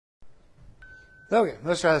Okay,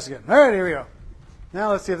 let's try this again. All right, here we go.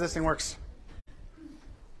 Now let's see if this thing works.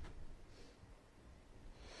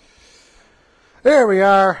 There we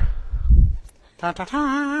are. Ta ta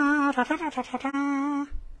ta ta ta ta ta ta ta.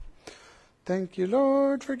 Thank you,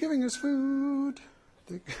 Lord, for giving us food.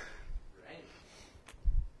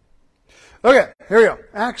 Okay, here we go.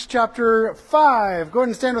 Acts chapter 5. Go ahead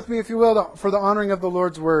and stand with me, if you will, for the honoring of the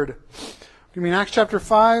Lord's word. You mean Acts chapter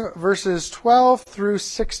 5, verses 12 through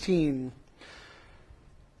 16.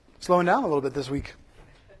 Slowing down a little bit this week.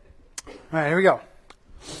 All right, here we go.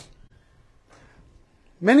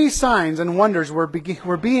 Many signs and wonders were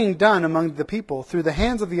being done among the people through the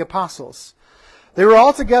hands of the apostles. They were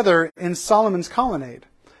all together in Solomon's colonnade.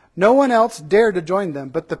 No one else dared to join them,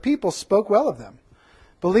 but the people spoke well of them.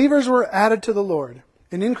 Believers were added to the Lord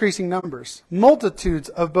in increasing numbers, multitudes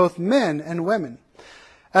of both men and women.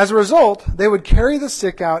 As a result, they would carry the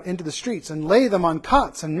sick out into the streets and lay them on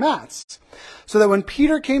cots and mats, so that when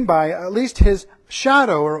Peter came by, at least his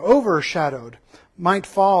shadow or overshadowed might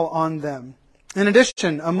fall on them. In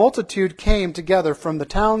addition, a multitude came together from the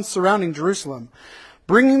towns surrounding Jerusalem,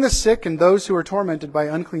 bringing the sick and those who were tormented by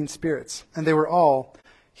unclean spirits, and they were all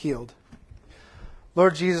healed.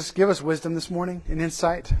 Lord Jesus, give us wisdom this morning and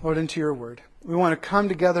insight, Lord, into your word. We want to come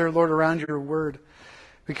together, Lord, around your word,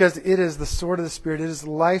 because it is the sword of the Spirit. It is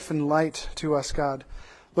life and light to us, God.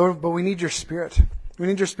 Lord, but we need your Spirit. We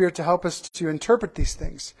need your Spirit to help us to interpret these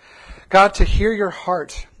things. God, to hear your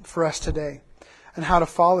heart for us today and how to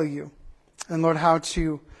follow you. And Lord, how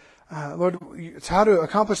to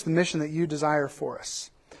accomplish the mission that you desire for us.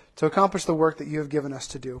 To accomplish the work that you have given us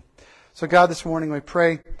to do. So God, this morning we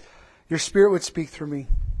pray your Spirit would speak through me.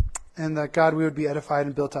 And that God, we would be edified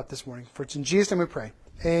and built up this morning. For it's in Jesus' name we pray.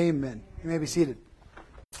 Amen. You may be seated.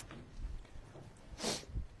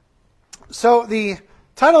 So the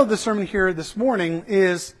title of the sermon here this morning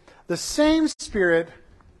is The Same Spirit,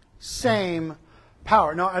 Same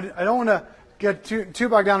Power. Now, I don't want to get too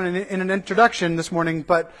bogged down in an introduction this morning,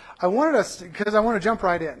 but I wanted us, because I want to jump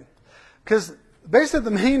right in. Because basically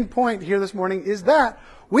the main point here this morning is that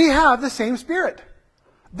we have the same Spirit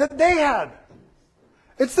that they had.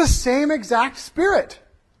 It's the same exact Spirit.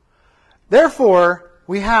 Therefore,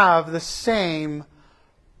 we have the same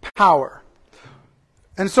power.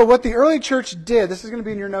 And so what the early church did, this is going to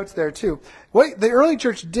be in your notes there too. What the early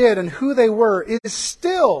church did and who they were is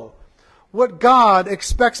still what God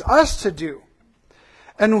expects us to do.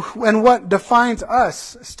 And what defines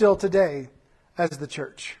us still today as the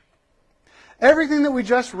church. Everything that we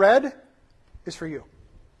just read is for you.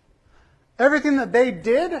 Everything that they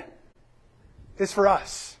did is for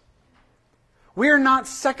us. We are not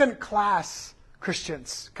second-class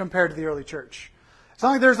Christians compared to the early church. It's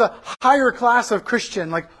not like there's a higher class of Christian,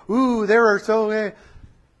 like, ooh, they were so...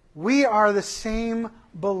 We are the same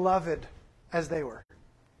beloved as they were.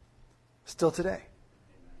 Still today.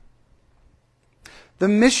 The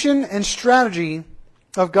mission and strategy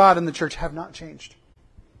of God in the church have not changed.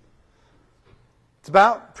 It's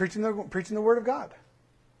about preaching the Word of God.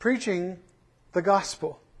 Preaching the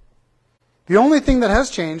gospel. The only thing that has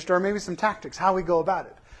changed are maybe some tactics, how we go about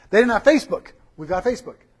it. They didn't have Facebook. We've got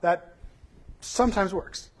Facebook. That sometimes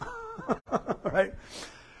works. Right?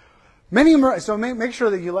 So make sure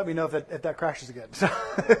that you let me know if that crashes again. So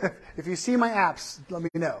if you see my apps, let me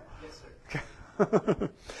know. Yes, sir. Okay.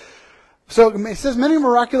 So it says, many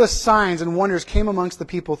miraculous signs and wonders came amongst the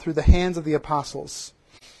people through the hands of the apostles.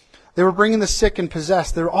 They were bringing the sick and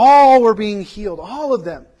possessed. All were being healed. All of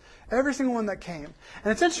them. Every single one that came.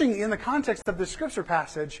 And it's interesting in the context of this scripture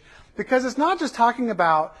passage, because it's not just talking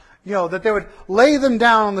about, that they would lay them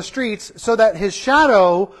down on the streets so that his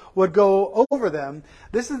shadow would go over them.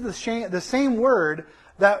 This is the same word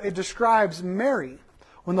that it describes Mary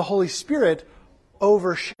when the Holy Spirit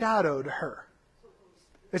overshadowed her.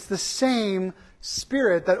 It's the same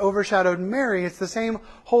Spirit that overshadowed Mary. It's the same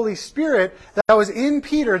Holy Spirit that was in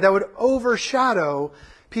Peter that would overshadow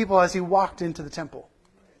people as he walked into the temple.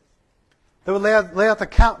 They would lay out the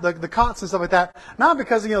cots and stuff like that. Not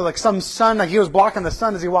because, like some sun, like he was blocking the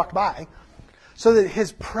sun as he walked by. So that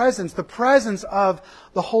his presence, the presence of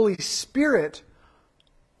the Holy Spirit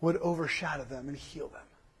would overshadow them and heal them.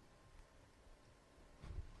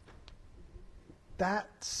 That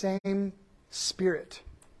same Spirit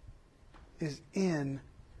is in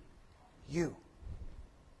you.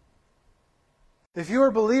 If you are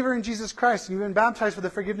a believer in Jesus Christ and you've been baptized for the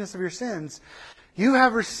forgiveness of your sins, you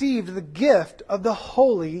have received the gift of the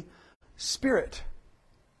Holy Spirit.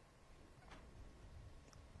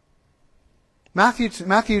 Matthew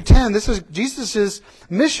 10, this is Jesus'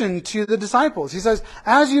 mission to the disciples. He says,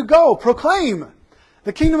 as you go, proclaim,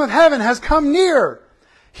 the kingdom of heaven has come near.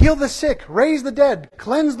 Heal the sick, raise the dead,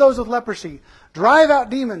 cleanse those with leprosy, drive out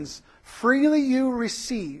demons. Freely you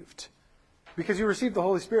received, because you received the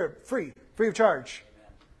Holy Spirit free of charge.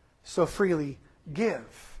 So freely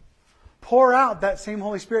give. Pour out that same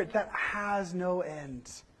Holy Spirit that has no end.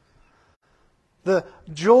 The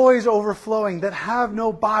joys overflowing that have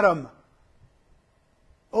no bottom.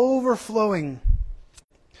 Overflowing.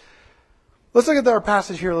 Let's look at our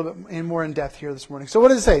passage here a little bit more in depth here this morning. So what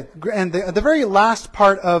does it say? And the very last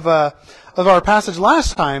part of our passage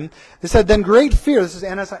last time, it said, then great fear. This is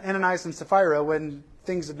Ananias and Sapphira when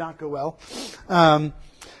things did not go well.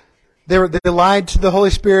 They lied to the Holy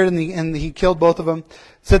Spirit and he killed both of them. It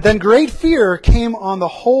said, then great fear came on the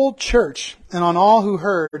whole church and on all who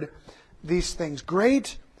heard these things.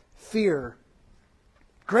 Great fear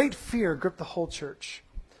gripped the whole church.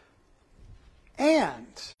 And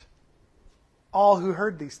all who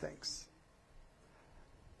heard these things.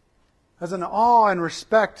 As an awe and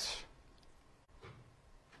respect.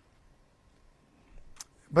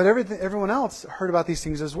 But everyone else heard about these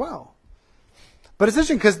things as well. But it's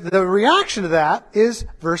interesting because the reaction to that is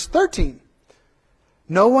verse 13.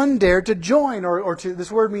 No one dared to join or to,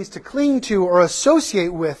 this word means to cling to or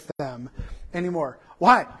associate with them anymore.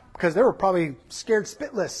 Why? Because they were probably scared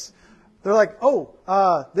spitless. They're like,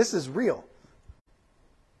 this is real.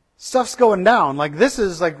 Stuff's going down. Like, this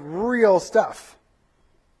is like real stuff.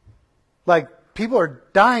 Like, people are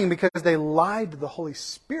dying because they lied to the Holy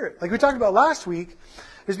Spirit. Like we talked about last week,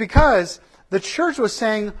 is because the church was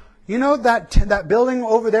saying, you know that building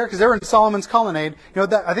over there, because they're in Solomon's colonnade. You know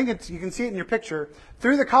that I think you can see it in your picture.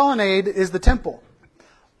 Through the colonnade is the temple.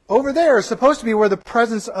 Over there is supposed to be where the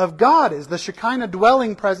presence of God is, the Shekinah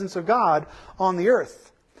dwelling presence of God on the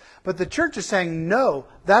earth. But the church is saying, no,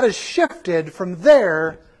 that is shifted from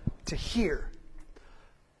there to here.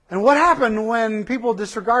 And what happened when people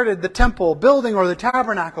disregarded the temple building or the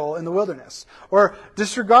tabernacle in the wilderness? Or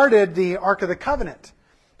disregarded the Ark of the Covenant?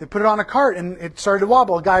 They put it on a cart and it started to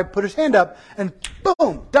wobble. A guy put his hand up and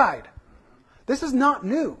boom, died. This is not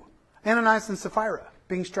new. Ananias and Sapphira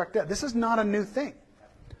being struck dead. This is not a new thing.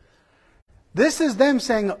 This is them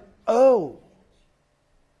saying, oh,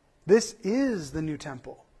 this is the new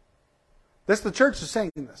temple. The church is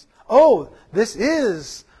saying this. Oh,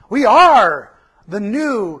 we are the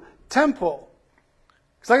new temple.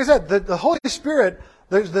 Because like I said, the Holy Spirit,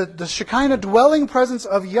 the Shekinah dwelling presence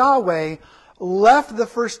of Yahweh left the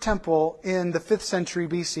first temple in the 5th century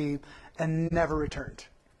BC and never returned.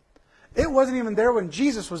 It wasn't even there when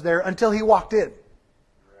Jesus was there until he walked in.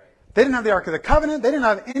 They didn't have the Ark of the Covenant. They didn't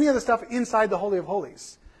have any of the stuff inside the Holy of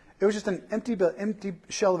Holies. It was just an empty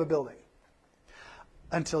shell of a building.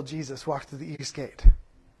 Until Jesus walked through the east gate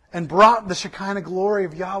and brought the Shekinah glory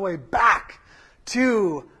of Yahweh back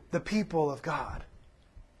to the people of God.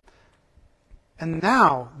 And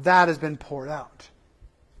now that has been poured out.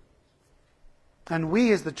 And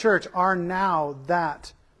we as the church are now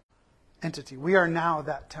that entity. We are now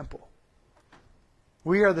that temple.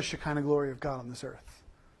 We are the Shekinah glory of God on this earth.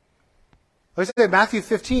 Like I said, Matthew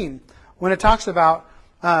 15, when it talks about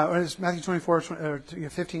it's Matthew 24,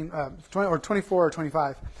 15, 20, or 24 or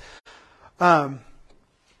 25. Wow,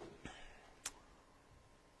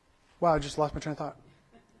 I just lost my train of thought.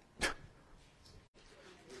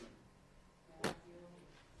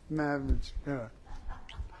 Ananias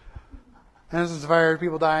and Sapphira,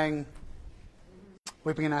 people dying,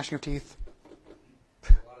 weeping and gnashing of teeth. A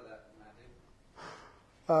lot of that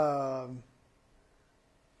in Matthew.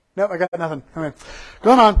 Nope, I got nothing. Anyway,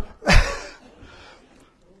 going on.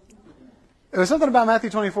 It was something about Matthew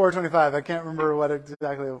 24 or 25. I can't remember what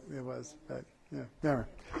exactly it was. But, yeah, never.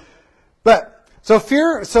 But, so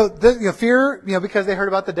fear, because they heard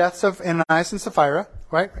about the deaths of Ananias and Sapphira,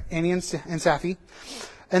 right? Annie and Sapphira.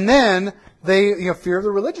 And then they, fear of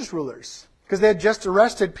the religious rulers. Because they had just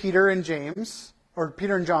arrested Peter and John,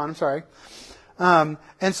 I'm sorry. And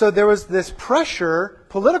so there was this pressure,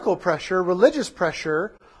 political pressure, religious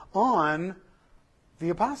pressure on the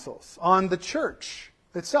apostles, on the church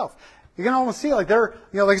itself. You can almost see like they're,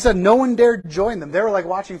 like I said, no one dared join them. They were like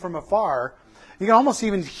watching from afar. You can almost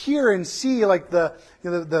even hear and see like the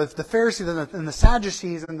Pharisees and the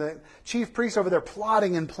Sadducees and the chief priests over there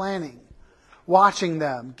plotting and planning, watching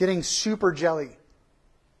them, getting super jealous,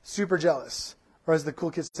 or as the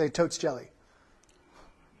cool kids say, totes jelly.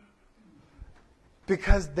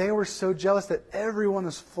 Because they were so jealous that everyone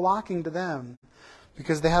was flocking to them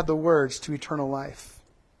because they had the words to eternal life.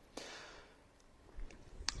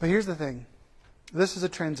 But here's the thing. This is a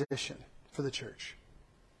transition for the church.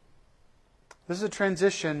 This is a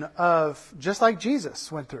transition of, just like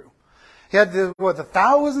Jesus went through. He had the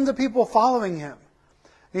thousands of people following him.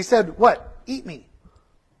 And he said, what? Eat me.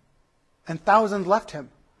 and thousands left him.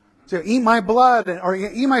 So eat my blood, or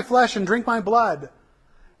eat my flesh and drink my blood.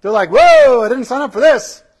 They're like, whoa, I didn't sign up for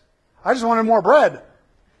this. I just wanted more bread.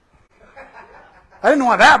 I didn't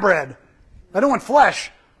want that bread. I don't want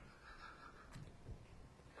flesh.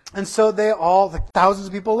 And so the thousands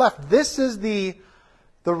of people left. This is the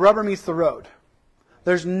rubber meets the road.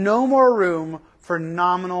 There's no more room for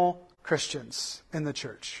nominal Christians in the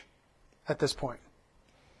church at this point.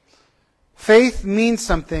 Faith means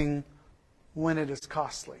something when it is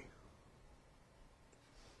costly.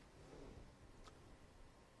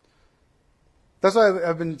 That's why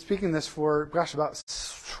I've been speaking this for,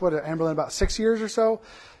 Amberlin, about 6 years or so.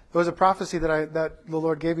 It was a prophecy that the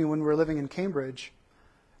Lord gave me when we were living in Cambridge.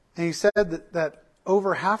 And He said that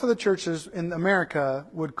over half of the churches in America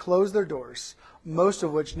would close their doors, most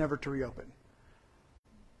of which never to reopen.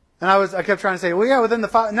 And I kept trying to say, well, yeah, within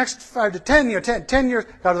the next 5 to 10 years, 10 years.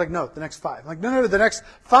 God was like, no, the next 5. I'm like, no, the next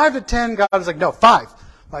 5 to 10. God was like, no, 5.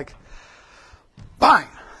 Like, fine.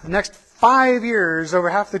 The next 5 years,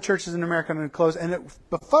 over half the churches in America are going to close. And it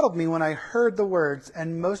befuddled me when I heard the words,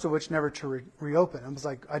 and most of which never to reopen. I was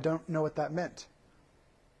like, I don't know what that meant.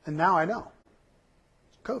 And now I know.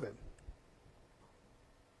 COVID.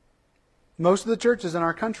 Most of the churches in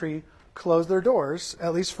our country closed their doors,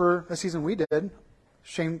 at least for a season we did.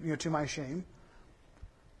 Shame, to my shame,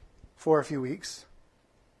 for a few weeks.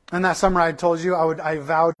 And that summer I told you I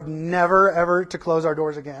vowed never ever to close our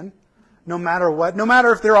doors again. No matter what. No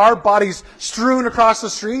matter if there are bodies strewn across the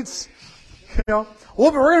streets. We're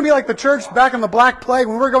going to be like the church back in the Black Plague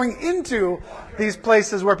when we're going into these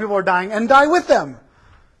places where people are dying and die with them.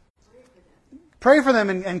 Pray for them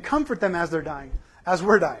and comfort them as they're dying, as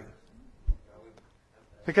we're dying.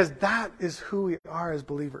 Because that is who we are as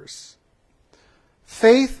believers.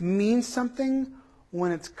 Faith means something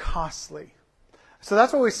when it's costly. So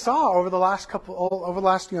that's what we saw over the last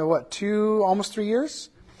 2, almost 3 years.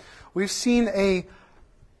 We've seen a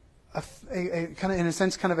kind of, in a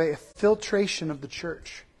sense, kind of a filtration of the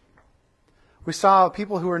church. We saw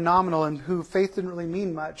people who were nominal and who faith didn't really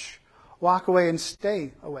mean much walk away and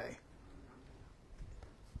stay away.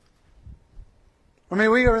 I mean,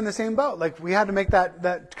 we are in the same boat. Like, we had to make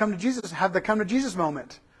that come to Jesus, have the come to Jesus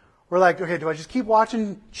moment. We're like, okay, do I just keep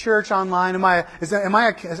watching church online? Am I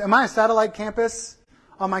a satellite campus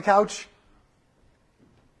on my couch?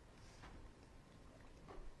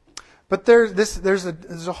 But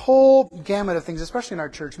there's a whole gamut of things, especially in our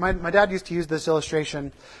church. My dad used to use this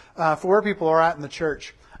illustration for where people are at in the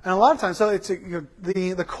church. And a lot of times, so it's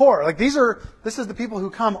the core. Like this is the people who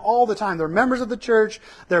come all the time. They're members of the church.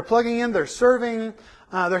 They're plugging in. They're serving.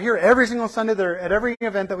 They're here every single Sunday. They're at every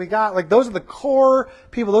event that we got. Like, those are the core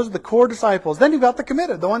people. Those are the core disciples. Then you've got the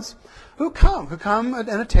committed, the ones who come and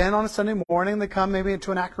attend on a Sunday morning. They come maybe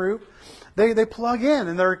into an act group. They plug in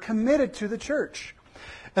and they're committed to the church.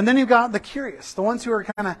 And then you've got the curious, the ones who are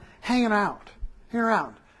kind of hanging around.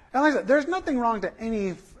 And like I said, there's nothing wrong to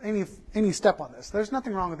any step on this. There's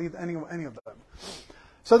nothing wrong with any of them.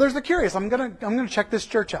 So there's the curious. I'm gonna check this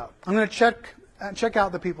church out. I'm gonna check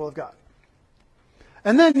out the people of God.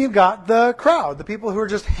 And then you've got the crowd, the people who are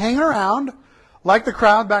just hanging around, like the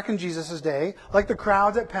crowd back in Jesus' day, like the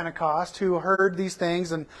crowds at Pentecost who heard these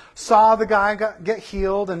things and saw the guy get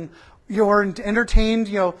healed, and you were entertained,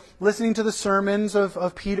 listening to the sermons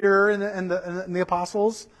of Peter and the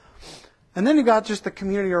apostles. And then you've got just the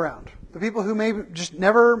community around, the people who maybe just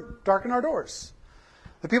never darken our doors,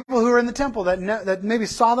 the people who are in the temple that maybe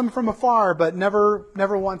saw them from afar but never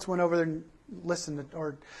once went over there and listened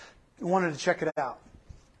or wanted to check it out.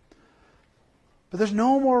 But there's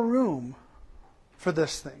no more room for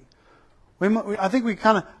this thing. I think we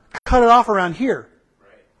kind of cut it off around here,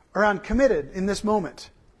 around committed in this moment.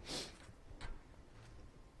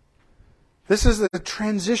 This is the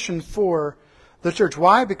transition for the church.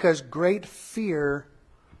 Why? Because great fear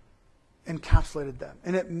encapsulated them.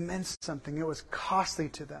 And it meant something. It was costly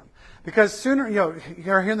to them. Because sooner,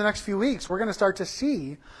 here in the next few weeks, we're going to start to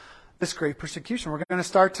see this great persecution. We're going to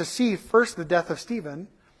start to see first the death of Stephen.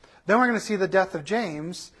 Then we're going to see the death of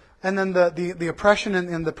James. And then the oppression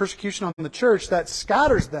and the persecution on the church that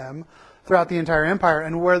scatters them throughout the entire empire,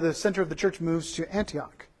 and where the center of the church moves to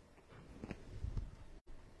Antioch.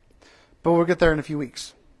 But we'll get there in a few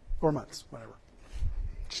weeks. Or months, whatever.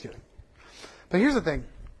 Just kidding. But here's the thing.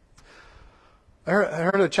 I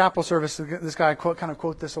heard a chapel service, this guy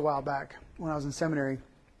quote this a while back when I was in seminary.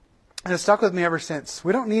 And it stuck with me ever since.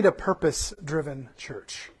 We don't need a purpose-driven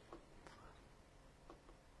church.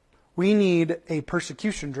 We need a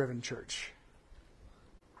persecution-driven church.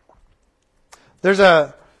 There's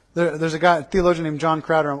a There's a guy, a theologian named John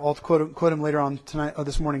Crowder. I'll quote him later on tonight,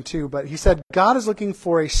 this morning too. But he said, God is looking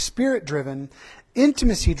for a spirit-driven,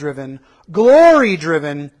 intimacy-driven,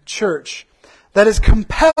 glory-driven church that is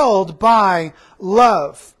compelled by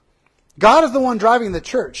love. God is the one driving the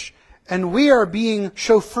church, and we are being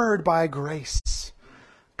chauffeured by grace.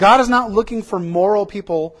 God is not looking for moral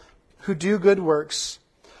people who do good works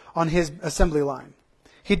on His assembly line.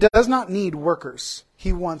 He does not need workers.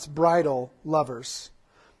 He wants bridal lovers.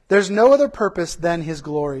 There's no other purpose than His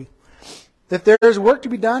glory. If there is work to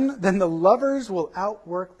be done, then the lovers will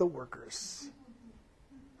outwork the workers.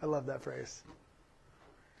 I love that phrase.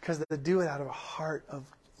 Because they do it out of a heart of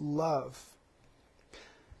love.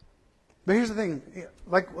 But here's the thing.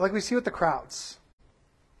 Like we see with the crowds.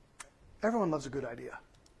 Everyone loves a good idea.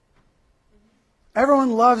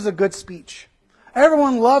 Everyone loves a good speech.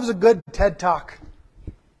 Everyone loves a good TED Talk.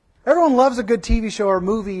 Everyone loves a good TV show or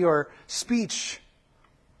movie or speech.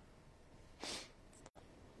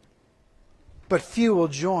 But few will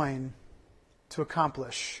join to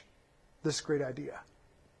accomplish this great idea.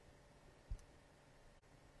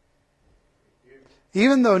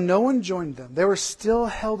 Even though no one joined them, they were still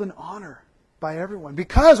held in honor by everyone.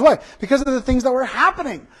 Because what? Because of the things that were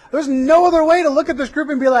happening. There's no other way to look at this group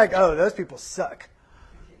and be like, oh, those people suck.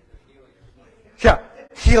 Yeah,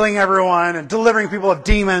 healing everyone and delivering people of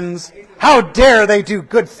demons. How dare they do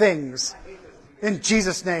good things in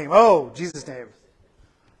Jesus' name. Oh, Jesus' name.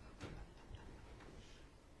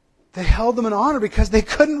 They held them in honor because they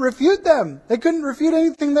couldn't refute them. They couldn't refute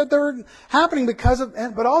anything that they were happening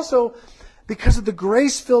but also because of the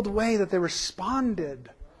grace-filled way that they responded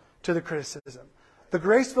to the criticism. The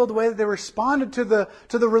grace-filled way that they responded to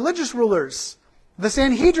the religious rulers, the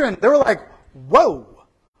Sanhedrin. They were like, whoa,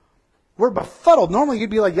 we're befuddled. Normally you'd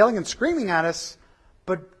be like yelling and screaming at us,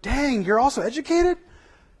 but dang, you're also educated?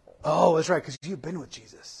 Oh, that's right, because you've been with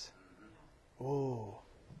Jesus. Oh,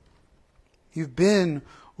 you've been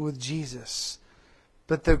with Jesus.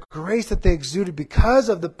 But the grace that they exuded because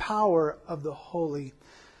of the power of the Holy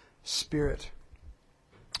Spirit.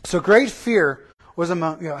 So great fear was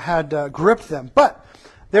had gripped them. But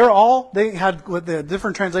they had what the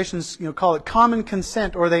different translations call it common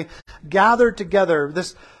consent, or they gathered together.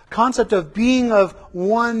 This concept of being of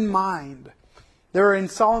one mind. They were in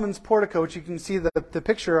Solomon's portico, which you can see the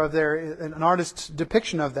picture of there, an artist's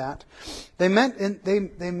depiction of that. They met in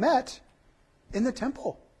the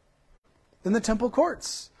temple. In the temple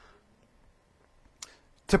courts,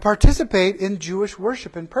 to participate in Jewish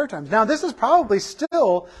worship in prayer times. Now, this is probably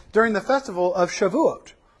still during the festival of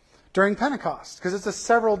Shavuot, during Pentecost, because it's a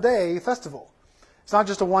several-day festival. It's not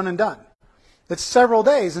just a one and done. It's several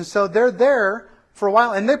days, and so they're there for a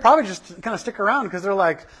while, and they probably just kind of stick around because they're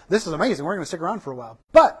like, this is amazing, we're going to stick around for a while.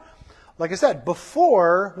 But, like I said,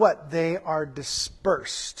 before what? They are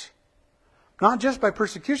dispersed. Not just by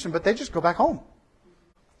persecution, but they just go back home.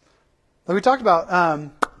 Like we talked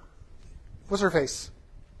about, what's her face?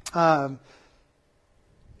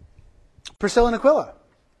 Priscilla and Aquila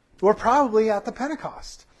were probably at the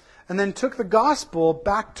Pentecost and then took the gospel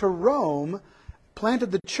back to Rome,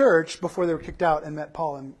 planted the church before they were kicked out and met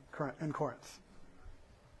Paul in Corinth.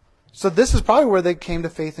 So this is probably where they came to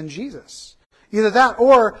faith in Jesus. Either that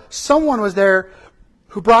or someone was there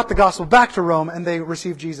who brought the gospel back to Rome and they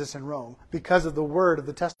received Jesus in Rome because of the word of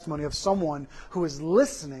the testimony of someone who was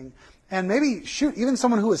listening. And maybe, even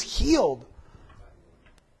someone who was healed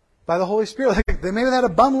by the Holy Spirit. Like maybe they had a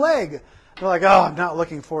bum leg. They're like, oh, I'm not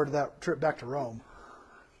looking forward to that trip back to Rome.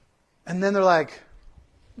 And then they're like,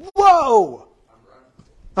 whoa!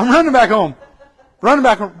 I'm running back home. Running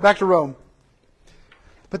back to Rome.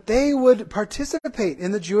 But they would participate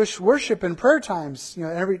in the Jewish worship and prayer times,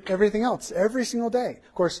 everything else, every single day.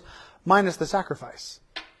 Of course, minus the sacrifice.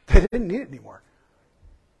 They didn't need it anymore.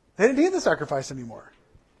 They didn't need the sacrifice anymore.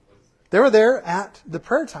 They were there at the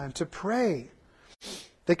prayer time to pray.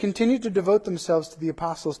 They continued to devote themselves to the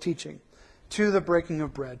apostles' teaching, to the breaking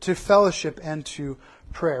of bread, to fellowship, and to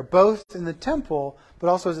prayer, both in the temple, but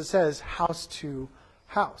also, as it says, house to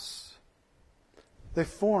house. They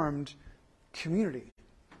formed community.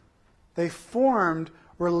 They formed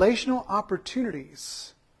relational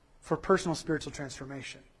opportunities for personal spiritual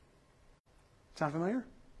transformation. Sound familiar?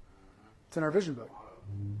 It's in our vision book.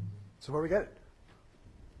 So where we get it?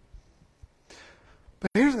 But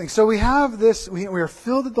here's the thing. So we have this, we are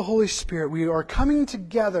filled with the Holy Spirit. We are coming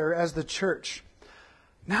together as the church.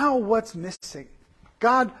 Now what's missing?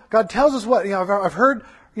 God tells us what? I've heard,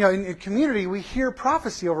 in community, we hear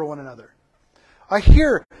prophecy over one another. I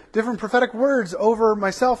hear different prophetic words over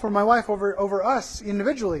myself or my wife, over us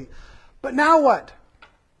individually. But now what?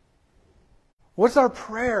 What's our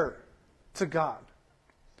prayer to God?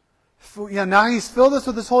 Now He's filled us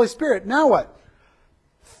with His Holy Spirit. Now what?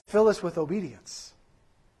 Fill us with obedience.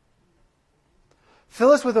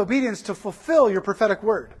 Fill us with obedience to fulfill your prophetic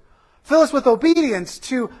word. Fill us with obedience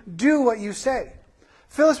to do what you say.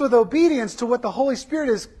 Fill us with obedience to what the Holy Spirit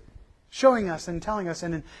is showing us and telling us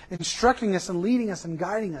and instructing us and leading us and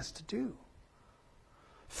guiding us to do.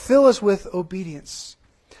 Fill us with obedience.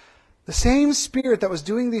 The same Spirit that was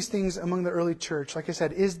doing these things among the early church, like I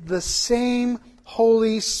said, is the same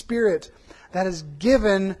Holy Spirit that is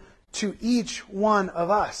given to each one of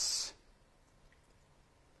us.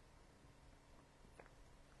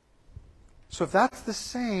 So if that's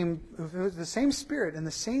if it was the same Spirit and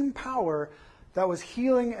the same power that was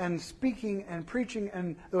healing and speaking and preaching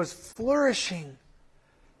and that was flourishing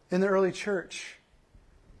in the early church,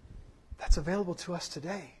 that's available to us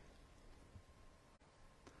today.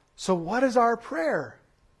 So what is our prayer?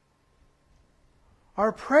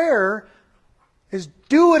 Our prayer is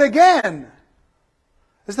do it again.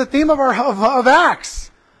 It's the theme of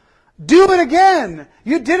Acts. Do it again.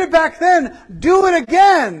 You did it back then. Do it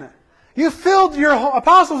again. You filled your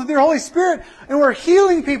apostles with your Holy Spirit and were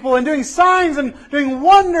healing people and doing signs and doing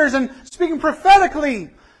wonders and speaking prophetically.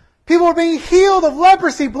 People were being healed of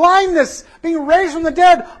leprosy, blindness, being raised from the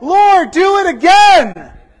dead. Lord, do it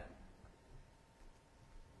again.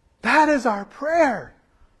 That is our prayer.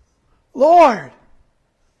 Lord,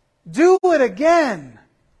 do it again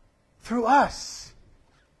through us.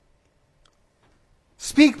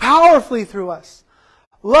 Speak powerfully through us.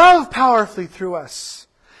 Love powerfully through us.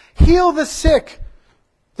 Heal the sick,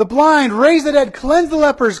 the blind, raise the dead, cleanse the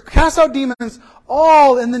lepers, cast out demons,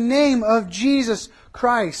 all in the name of Jesus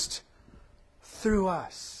Christ through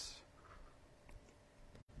us.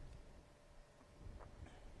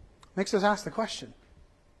 Makes us ask the question,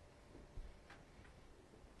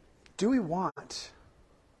 do we want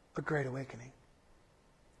a great awakening?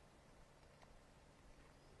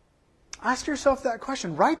 Ask yourself that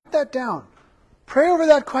question. Write that down. Pray over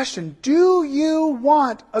that question. Do you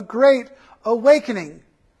want a great awakening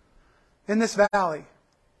in this valley?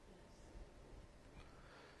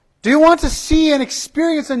 Do you want to see and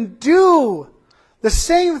experience and do the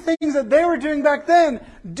same things that they were doing back then,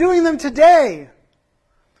 doing them today?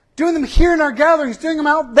 Doing them here in our gatherings, doing them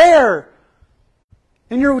out there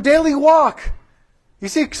in your daily walk. You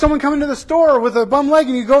see someone come into the store with a bum leg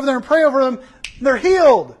and you go over there and pray over them, they're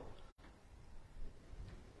healed.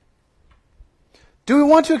 Do we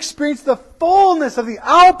want to experience the fullness of the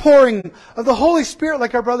outpouring of the Holy Spirit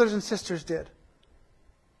like our brothers and sisters did?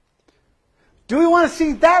 Do we want to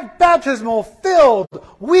see that baptismal filled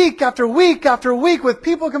week after week after week with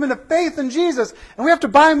people coming to faith in Jesus? And we have to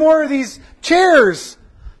buy more of these chairs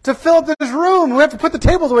to fill up this room. We have to put the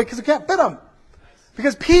tables away because we can't fit them.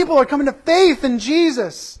 Because people are coming to faith in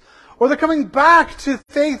Jesus. Or they're coming back to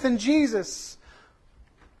faith in Jesus.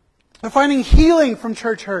 They're finding healing from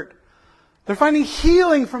church hurt. They're finding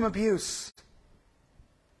healing from abuse.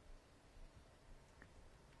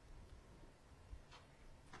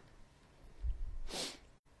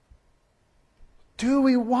 Do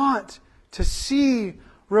we want to see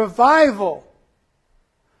revival?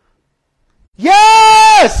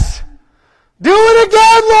 Yes! Do it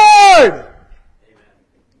again, Lord!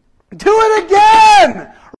 Do it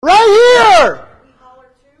again! Right here!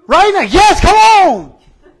 Right now. Yes, come on!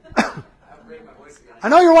 I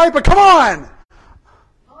know you're white, but come on!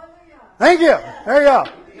 Thank you. There you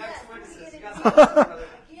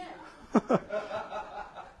go.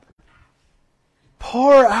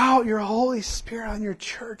 Pour out your Holy Spirit on your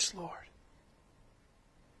church, Lord.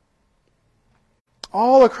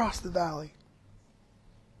 All across the valley.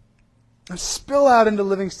 And spill out into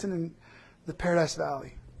Livingston and the Paradise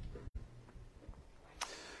Valley.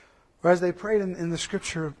 Or as they prayed in the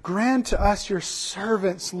Scripture, grant to us, your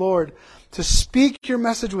servants, Lord, to speak your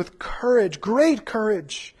message with courage, great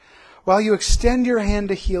courage, while you extend your hand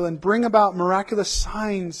to heal and bring about miraculous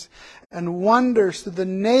signs and wonders through the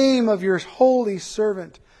name of your holy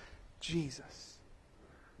servant, Jesus.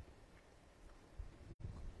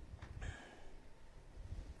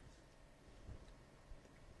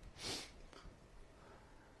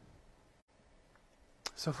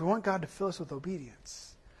 So if we want God to fill us with obedience,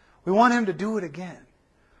 we want Him to do it again.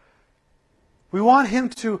 We want Him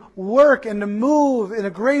to work and to move in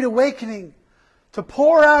a great awakening, to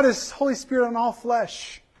pour out His Holy Spirit on all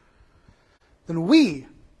flesh. Then we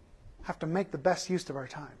have to make the best use of our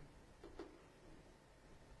time.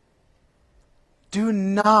 Do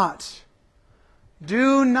not,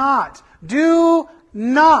 I'm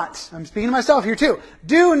speaking to myself here too,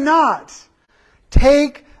 do not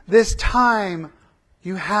take this time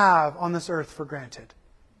you have on this earth for granted.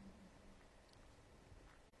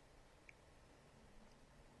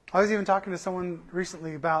 I was even talking to someone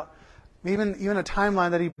recently about even a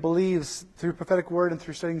timeline that he believes through prophetic word and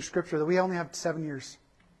through studying Scripture that we only have 7 years.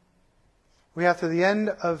 We have to the end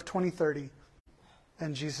of 2030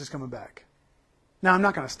 and Jesus is coming back. Now, I'm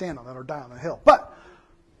not going to stand on that or die on that hill. But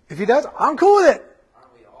if he does, I'm cool with it.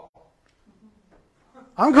 Aren't we all?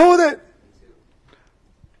 I'm cool with it.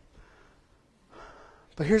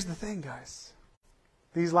 But here's the thing, guys.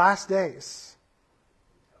 These last days,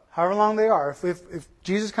 however long they are, if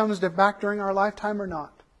Jesus comes back during our lifetime or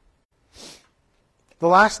not, the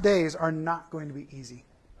last days are not going to be easy,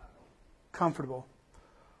 comfortable,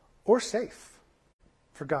 or safe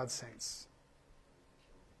for God's saints.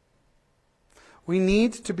 We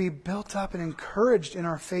need to be built up and encouraged in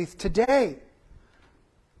our faith today.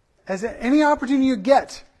 As any opportunity you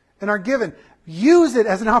get and are given, use it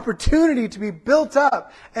as an opportunity to be built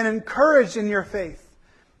up and encouraged in your faith,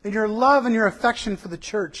 in your love and your affection for the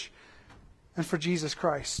church and for Jesus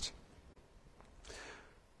Christ.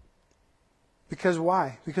 Because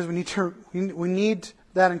why? Because we need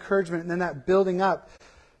that encouragement and then that building up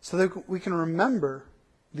so that we can remember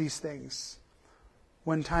these things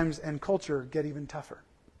when times and culture get even tougher.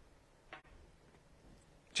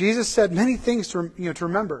 Jesus said many things to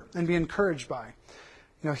remember and be encouraged by.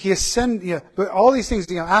 He ascended, but all these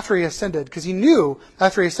things, after he ascended, because he knew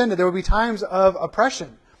after he ascended there would be times of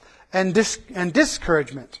oppression and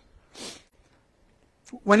discouragement.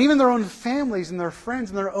 When even their own families and their friends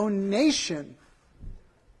and their own nation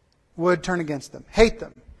would turn against them, hate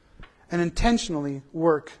them, and intentionally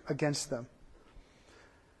work against them.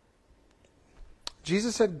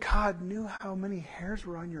 Jesus said God knew how many hairs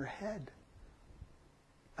were on your head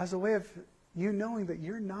as a way of you knowing that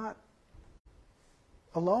you're not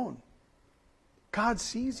alone. God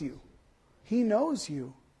sees you. He knows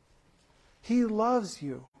you. He loves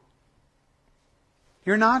you.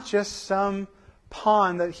 You're not just some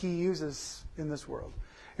pawn that He uses in this world.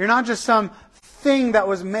 You're not just some thing that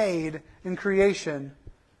was made in creation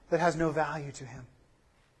that has no value to Him.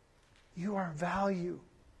 You are value.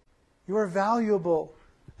 You are valuable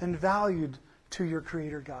and valued to your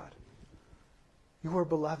Creator God. You are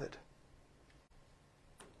beloved.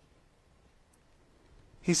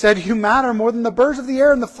 He said, you matter more than the birds of the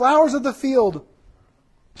air and the flowers of the field.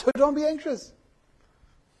 So don't be anxious.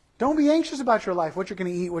 Don't be anxious about your life, what you're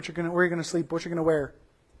going to eat, where you're going to sleep, what you're going to wear.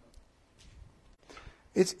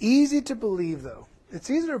 It's easy to believe, though. It's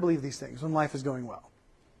easier to believe these things when life is going well.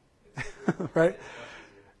 Right?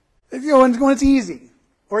 When it's easy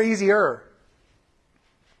or easier.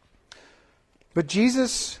 But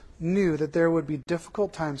Jesus knew that there would be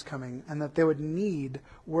difficult times coming and that they would need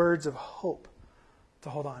words of hope to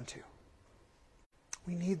hold on to.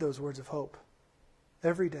 We need those words of hope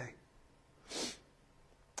every day.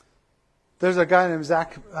 There's a guy named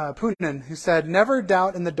Zach Poonen who said, never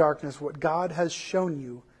doubt in the darkness what God has shown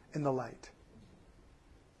you in the light.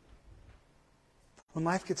 When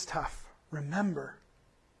life gets tough, remember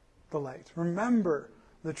the light. Remember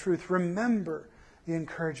the truth. Remember the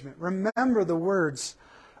encouragement. Remember the words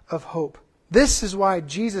of hope. This is why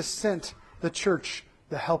Jesus sent the church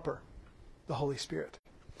the Helper, the Holy Spirit.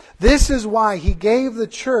 This is why He gave the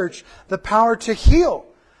church the power to heal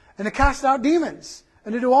and to cast out demons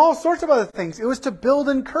and to do all sorts of other things. It was to build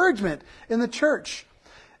encouragement in the church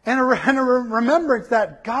and a remembrance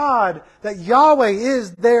that God, that Yahweh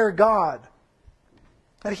is their God.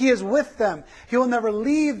 That He is with them. He will never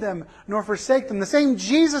leave them nor forsake them. The same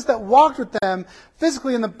Jesus that walked with them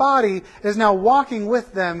physically in the body is now walking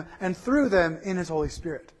with them and through them in His Holy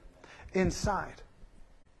Spirit. Inside.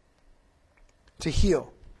 To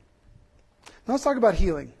heal. Now let's talk about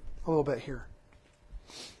healing a little bit here.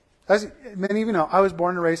 As many of you know, I was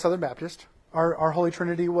born and raised Southern Baptist. Our Holy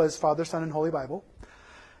Trinity was Father, Son, and Holy Bible.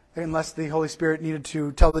 Unless the Holy Spirit needed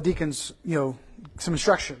to tell the deacons, some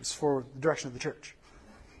instructions for the direction of the church.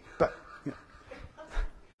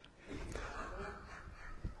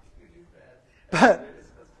 But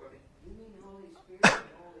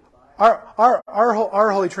our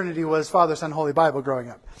Holy Trinity was Father, Son, Holy Bible growing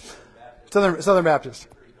up. Southern Baptist.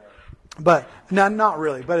 But not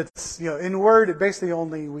really. But it's in word it basically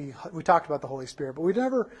only we talked about the Holy Spirit, but we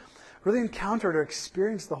never really encountered or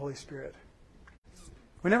experienced the Holy Spirit.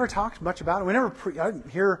 We never talked much about it. I didn't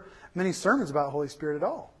hear many sermons about the Holy Spirit at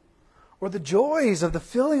all. Or the joys of the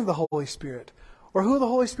filling of the Holy Spirit. Or who the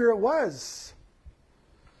Holy Spirit was.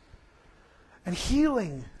 And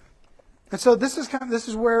healing. And so this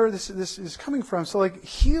is where this is coming from. So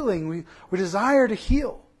healing, we desire to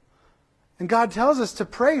heal. And God tells us to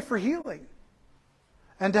pray for healing.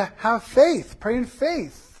 And to have faith, pray in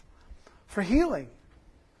faith for healing.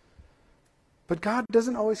 But God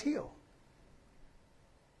doesn't always heal.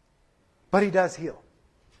 But He does heal.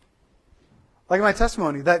 Like my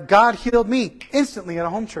testimony, that God healed me instantly at a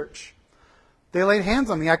home church. They laid hands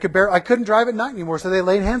on me. I couldn't drive at night anymore, so they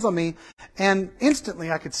laid hands on me, and instantly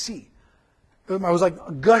I could see. I was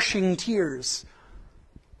like gushing tears,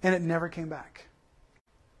 and it never came back.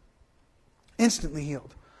 Instantly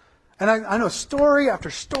healed. And I know story after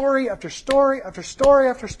story after story after story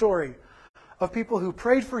after story of people who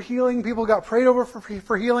prayed for healing, people got prayed over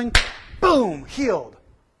for healing, boom, healed.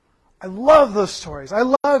 I love those stories. I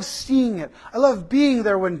love seeing it. I love being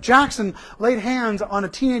there when Jackson laid hands on a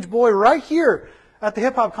teenage boy right here at the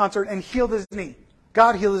hip-hop concert and healed his knee.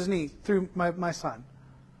 God healed his knee through my son.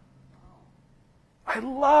 I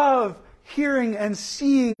love hearing and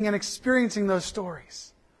seeing and experiencing those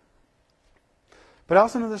stories. But I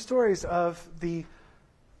also know the stories of the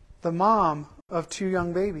mom of 2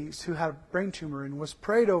 young babies who had a brain tumor and was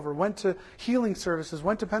prayed over, went to healing services,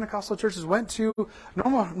 went to Pentecostal churches, went to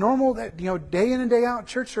normal day in and day out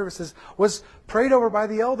church services, was prayed over by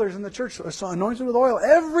the elders in the church, so anointed with oil,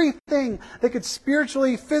 everything they could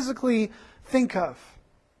spiritually, physically think of.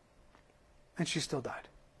 And she still died.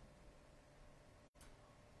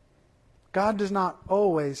 God does not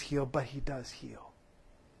always heal, but He does heal.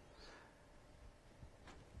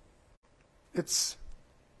 It's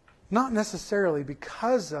not necessarily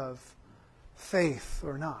because of faith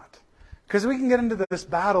or not. Because we can get into this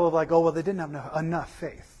battle of like, oh, well, they didn't have enough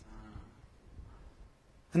faith.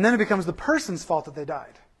 And then it becomes the person's fault that they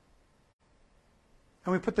died.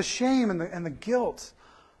 And we put the shame and the guilt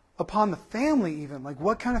upon the family even. Like,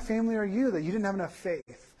 what kind of family are you that you didn't have enough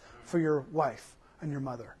faith for your wife and your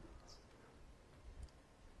mother?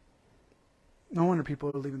 No wonder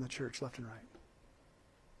people are leaving the church left and right.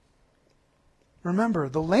 Remember,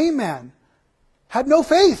 the lame man had no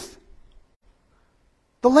faith.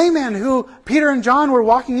 The lame man who Peter and John were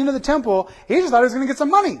walking into the temple, he just thought he was going to get some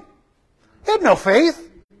money. He had no faith.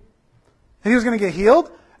 And he was going to get healed.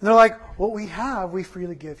 And they're like, what we have, we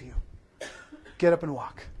freely give you. Get up and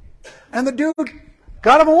walk. And the dude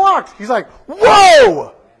got up and walked. He's like,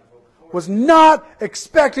 whoa! Was not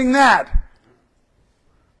expecting that.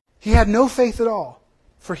 He had no faith at all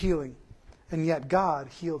for healing. And yet God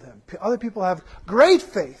healed him. Other people have great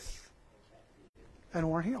faith and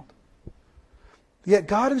weren't healed. Yet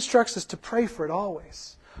God instructs us to pray for it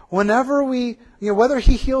always. Whenever whether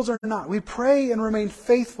He heals or not, we pray and remain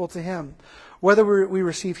faithful to Him, whether we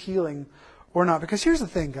receive healing or not. Because here's the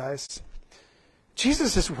thing, guys.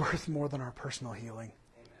 Jesus is worth more than our personal healing.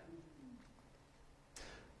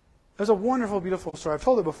 There's a wonderful, beautiful story. I've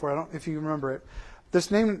told it before. I don't know if you remember it.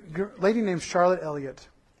 This lady named Charlotte Elliott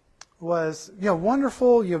was,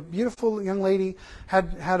 wonderful, beautiful young lady,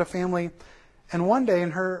 had a family. And one day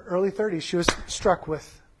in her early 30s, she was struck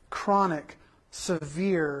with chronic,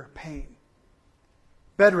 severe pain.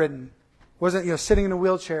 Bedridden. Wasn't, sitting in a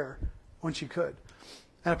wheelchair when she could.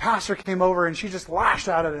 And a pastor came over and she just lashed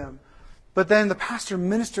out at him. But then the pastor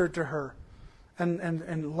ministered to her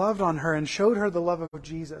and loved on her and showed her the love of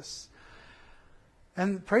Jesus.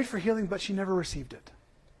 And prayed for healing, but she never received it.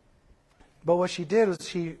 But what she did was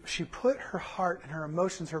she put her heart and her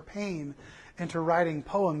emotions, her pain, into writing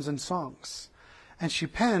poems and songs. And she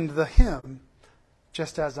penned the hymn,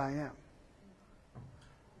 Just As I Am.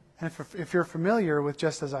 And if you're familiar with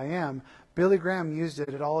Just As I Am, Billy Graham used it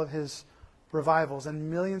at all of his revivals, and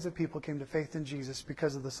millions of people came to faith in Jesus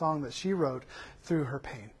because of the song that she wrote through her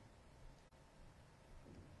pain.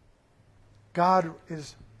 God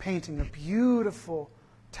is painting a beautiful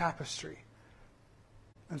tapestry.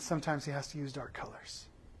 And sometimes He has to use dark colors.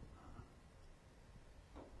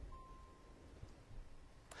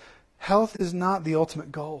 Health is not the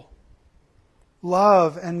ultimate goal.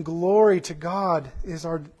 Love and glory to God is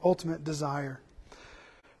our ultimate desire.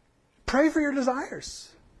 Pray for your desires.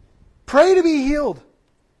 Pray to be healed.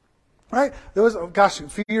 Right? There was, a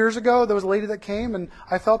few years ago, there was a lady that came, and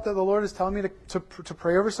I felt that the Lord is telling me to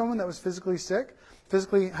pray over someone that was physically sick,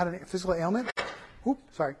 had a physical ailment.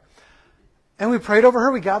 And we prayed over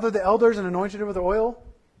her. We gathered the elders and anointed her with oil.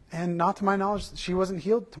 And not to my knowledge, she wasn't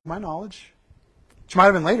healed to my knowledge. She might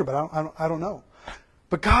have been later, but I don't know.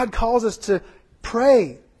 But God calls us to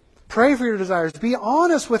pray. Pray for your desires. Be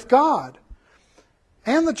honest with God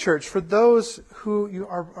and the church for those who you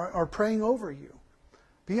are praying over you.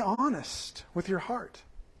 Be honest with your heart.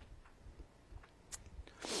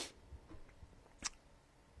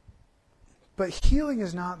 But healing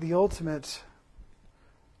is not the ultimate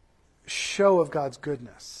show of God's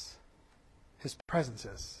goodness. His presence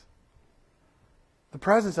is. The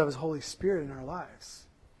presence of His Holy Spirit in our lives.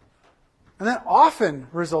 And that often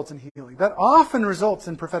results in healing. That often results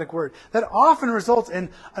in prophetic word. That often results in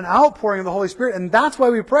an outpouring of the Holy Spirit. And that's why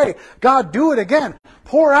we pray, God, do it again.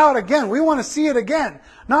 Pour out again. We want to see it again.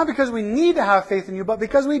 Not because we need to have faith in you, but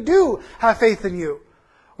because we do have faith in you.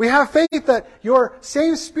 We have faith that your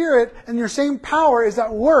same Spirit and your same power is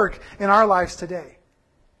at work in our lives today.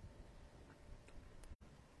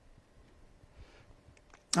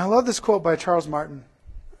 I love this quote by Charles Martin,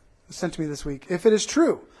 sent to me this week. If it is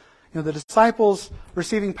true, the disciples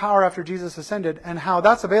receiving power after Jesus ascended and how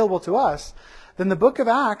that's available to us, then the book of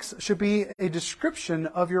Acts should be a description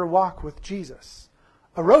of your walk with Jesus.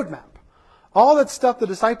 A roadmap. All that stuff the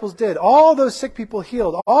disciples did, all those sick people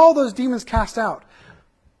healed, all those demons cast out,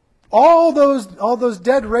 all those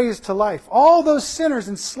dead raised to life, all those sinners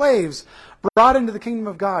and slaves brought into the kingdom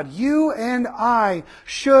of God. You and I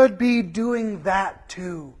should be doing that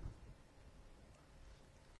too.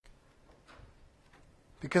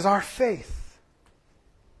 Because our faith,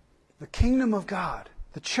 the kingdom of God,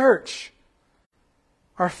 the church,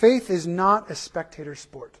 our faith is not a spectator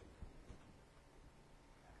sport.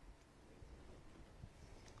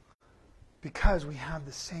 Because we have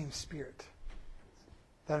the same Spirit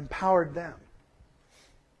that empowered them.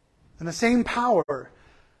 And the same power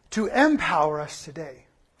to empower us today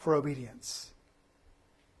for obedience.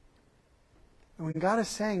 And when God is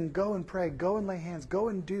saying, go and pray, go and lay hands, go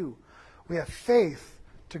and do, we have faith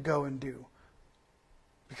to go and do.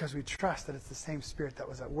 Because we trust that it's the same Spirit that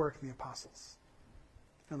was at work in the apostles,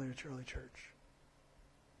 early church.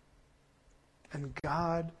 And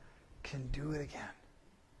God can do it again.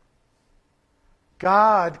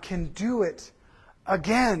 God can do it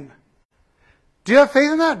again. Do you have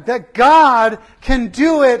faith in that? That God can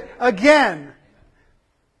do it again.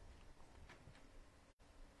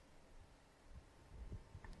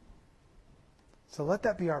 So let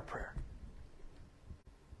that be our prayer.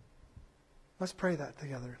 Let's pray that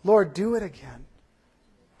together. Lord, do it again.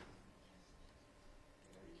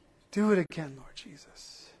 Do it again, Lord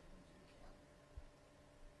Jesus.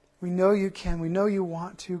 We know you can. We know you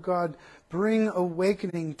want to. God, bring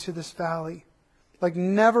awakening to this valley like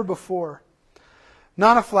never before.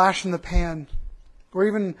 Not a flash in the pan or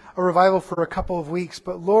even a revival for a couple of weeks,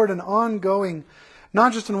 but Lord, an ongoing,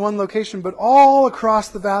 not just in one location, but all across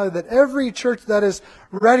the valley, that every church that is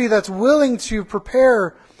ready, that's willing to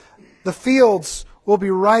prepare the fields, will be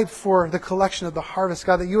ripe for the collection of the harvest.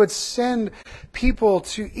 God, that you would send people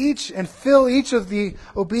to each and fill each of the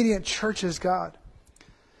obedient churches, God.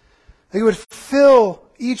 That you would fill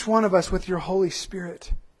each one of us with your Holy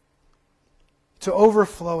Spirit to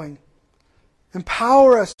overflowing.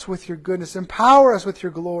 Empower us with your goodness. Empower us with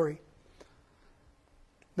your glory.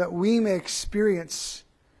 That we may experience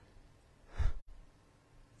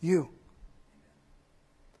you.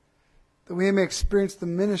 That we may experience the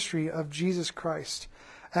ministry of Jesus Christ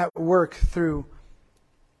at work through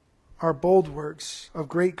our bold words of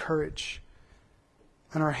great courage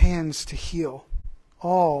and our hands to heal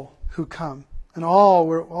all who come and all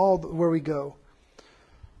where we go.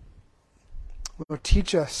 Lord,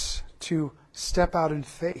 teach us to step out in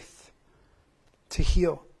faith to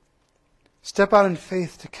heal. Step out in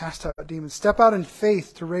faith to cast out demons. Step out in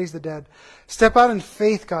faith to raise the dead. Step out in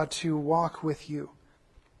faith, God, to walk with you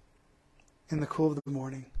in the cool of the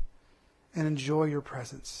morning and enjoy your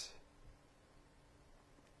presence.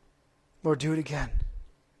 Lord, do it again.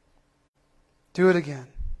 Do it again.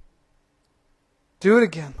 Do it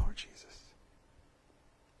again, Lord Jesus.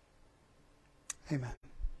 Amen.